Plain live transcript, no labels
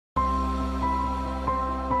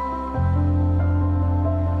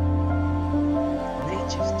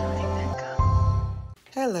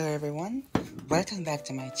Hello everyone, welcome back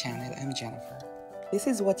to my channel. I'm Jennifer. This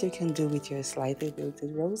is what you can do with your slightly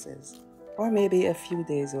wilted roses, or maybe a few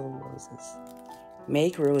days old roses.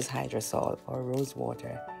 Make rose hydrosol or rose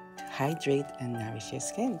water to hydrate and nourish your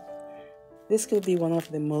skin. This could be one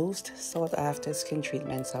of the most sought after skin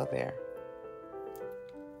treatments out there.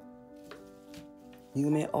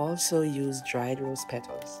 You may also use dried rose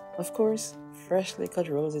petals. Of course, freshly cut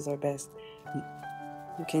roses are best.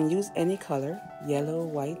 You can use any color, yellow,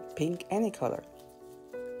 white, pink, any color.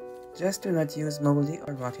 Just do not use moldy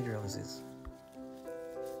or rotted roses.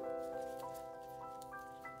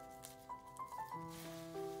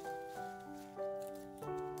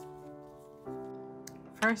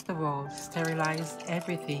 First of all, sterilize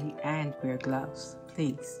everything and wear gloves,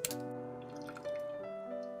 please.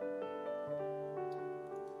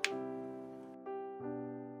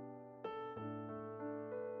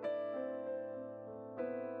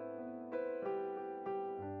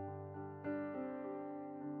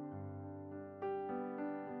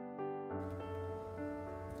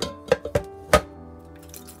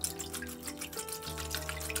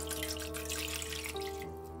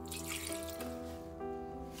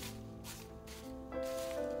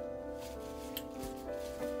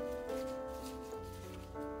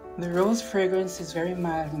 The rose fragrance is very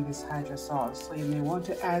mild in this hydrosol, so you may want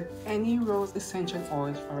to add any rose essential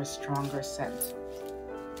oil for a stronger scent.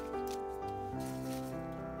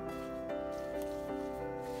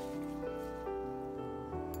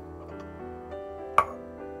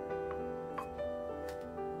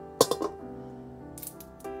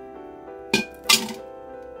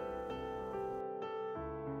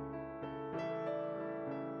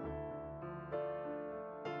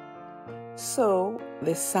 So,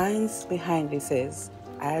 the science behind this is,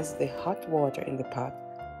 as the hot water in the pot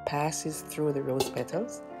passes through the rose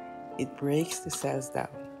petals, it breaks the cells down.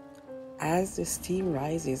 As the steam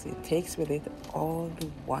rises, it takes with it all the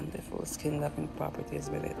wonderful skin-loving properties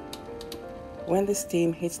with it. When the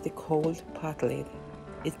steam hits the cold pot lid,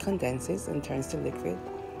 it condenses and turns to liquid.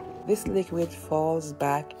 This liquid falls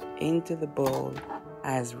back into the bowl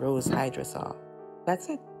as rose hydrosol. That's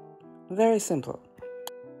it. Very simple.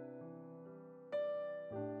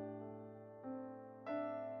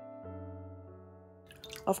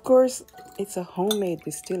 Of course, it's a homemade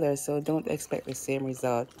distiller, so don't expect the same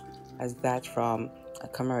result as that from a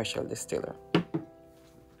commercial distiller.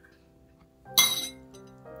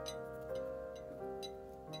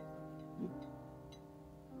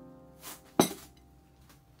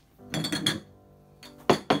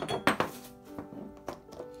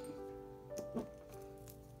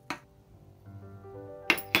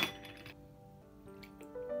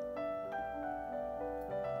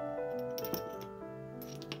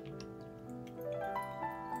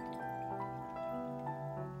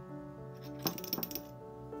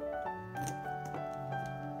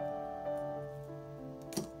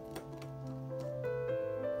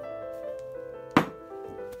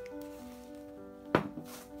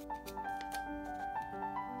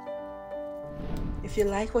 If you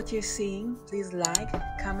like what you're seeing, please like,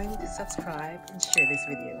 comment, subscribe, and share this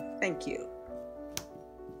video. Thank you.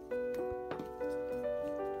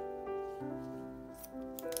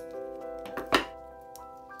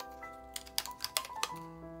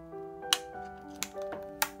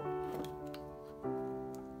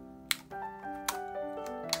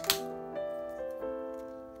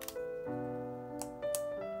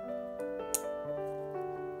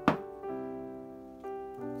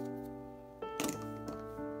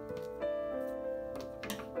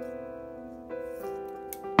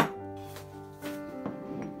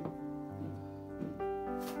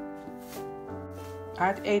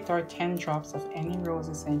 Add 8 or 10 drops of any rose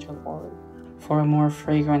essential oil for a more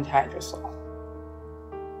fragrant hydrosol.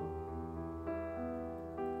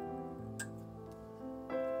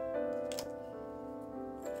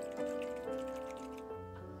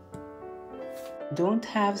 Don't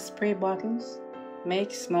have spray bottles?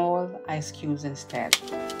 Make small ice cubes instead.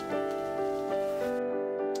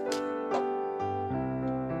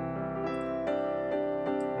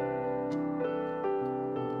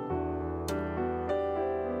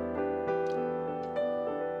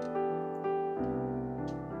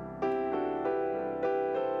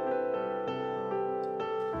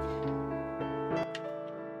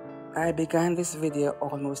 I began this video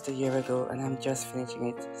almost a year ago and I'm just finishing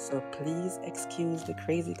it, so please excuse the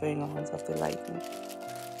crazy going-ons of the lighting.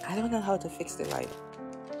 I don't know how to fix the light.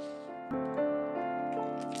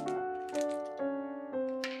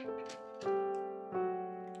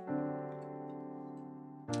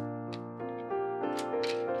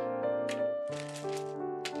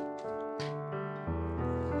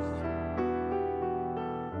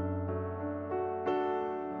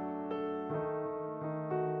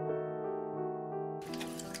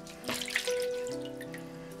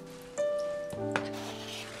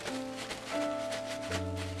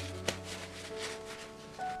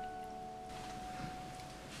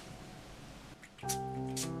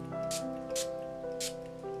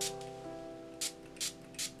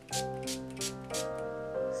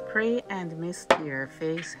 Spray and mist your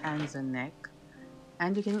face, hands, and neck.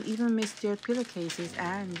 And you can even mist your pillowcases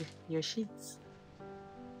and your sheets.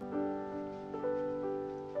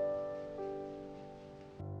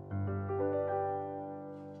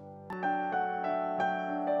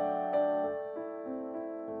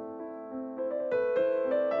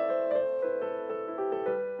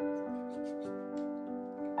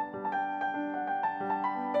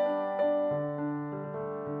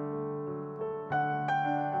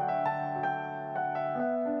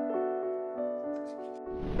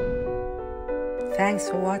 Thanks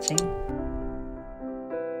for watching.